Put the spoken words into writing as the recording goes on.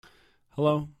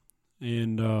Hello,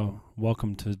 and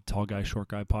welcome to Tall Guy, Short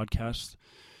Guy podcast.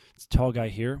 It's Tall Guy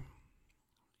here,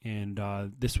 and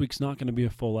this week's not going to be a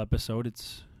full episode.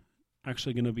 It's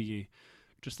actually going to be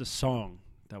just a song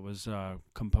that was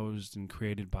composed and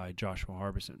created by Joshua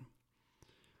Harbison.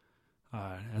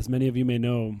 As many of you may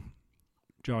know,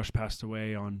 Josh passed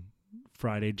away on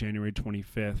Friday, January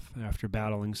 25th, after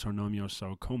battling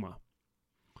sarcoma.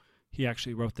 He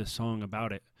actually wrote this song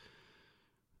about it.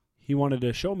 He wanted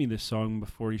to show me this song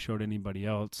before he showed anybody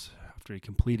else after he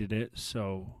completed it.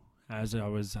 So as I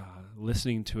was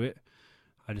listening to it,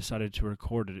 I decided to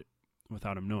record it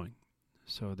without him knowing.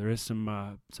 So there is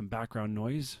some background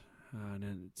noise,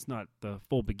 and it's not the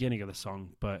full beginning of the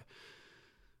song, but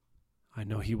I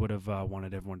know he would have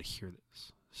wanted everyone to hear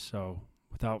this. So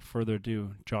without further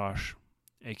ado, Josh,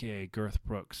 a.k.a. Girth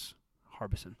Brooks,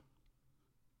 Harbison.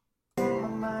 My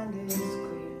mind is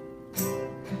clear.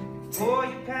 Before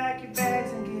you pack your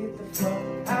bags and get the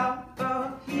fuck out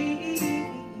of here,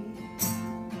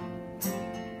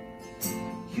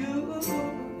 you,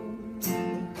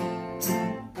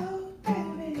 oh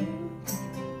baby,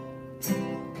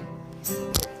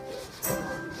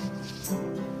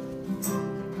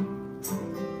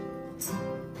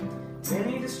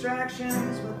 many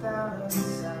distractions without a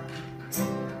sound,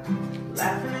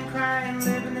 laughing and crying,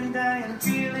 living and dying,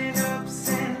 feeling ups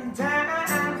and downs.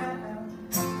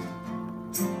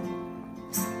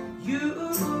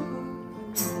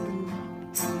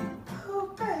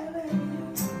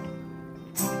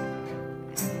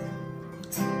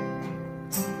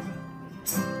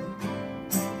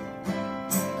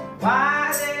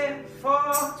 Why there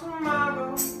for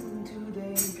tomorrow and 2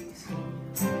 days here?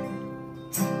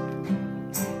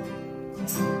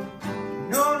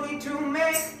 No need to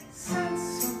make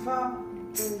sense of all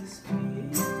this fear.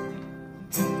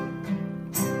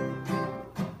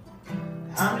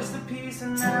 I'm just a piece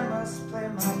and I must play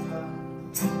my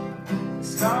part. The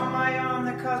scar on my arm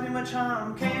that caused me much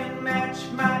harm can't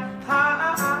match my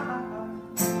heart.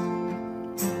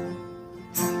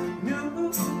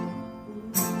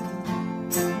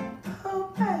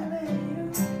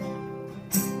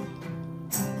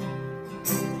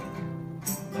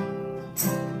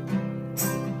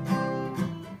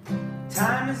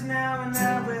 Time is now and I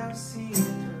will see it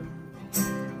through.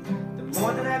 The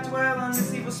more that I dwell on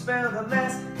this evil spell, the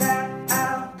less that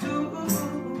I'll do.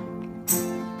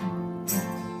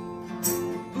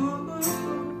 Ooh,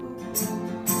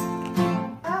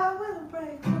 I will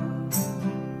break through.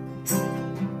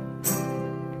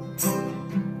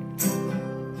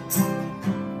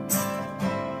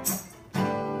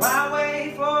 Why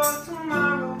wait for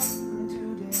tomorrow and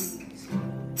 2 days?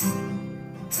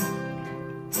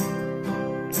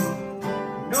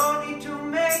 No need to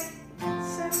make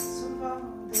sense of all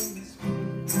this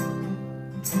fear.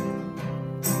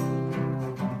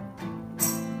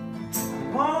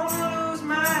 I won't lose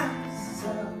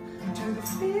myself to the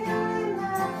feeling I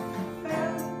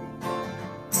felt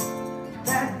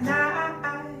that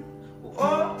night. Oh,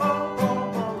 oh,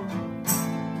 oh, oh.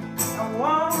 I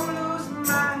won't lose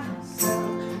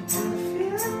myself to the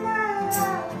feeling that I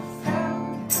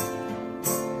felt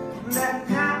that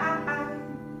night.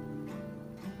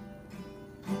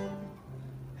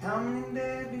 How many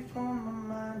days before my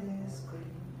mind is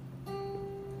clear?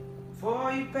 Before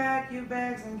you pack your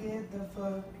bags and get the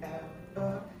fuck out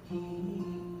of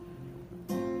here,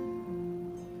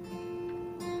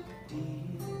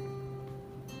 dear.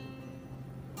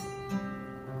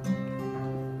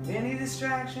 Many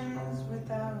distractions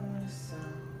without a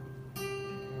sound,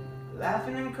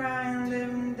 laughing and crying,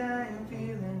 living and dying,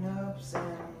 feeling ups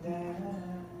and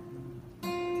downs,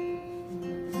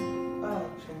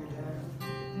 up and down.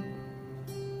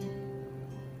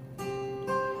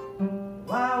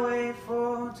 Why wait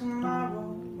for tomorrow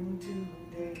and 2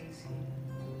 days here?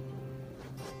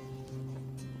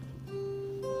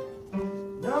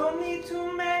 No need to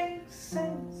make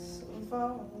sense of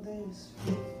all this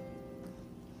fear.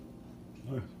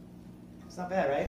 It's not bad, right?